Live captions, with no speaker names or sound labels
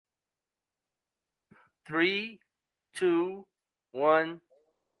Three, two, one,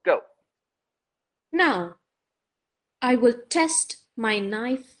 go. Now, I will test my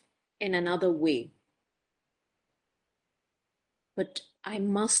knife in another way. But I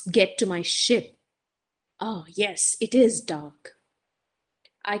must get to my ship. Ah, yes, it is dark.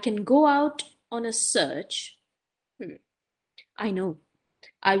 I can go out on a search. I know.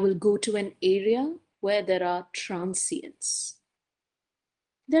 I will go to an area where there are transients.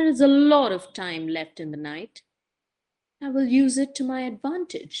 There is a lot of time left in the night. I will use it to my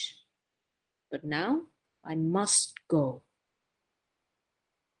advantage. But now I must go.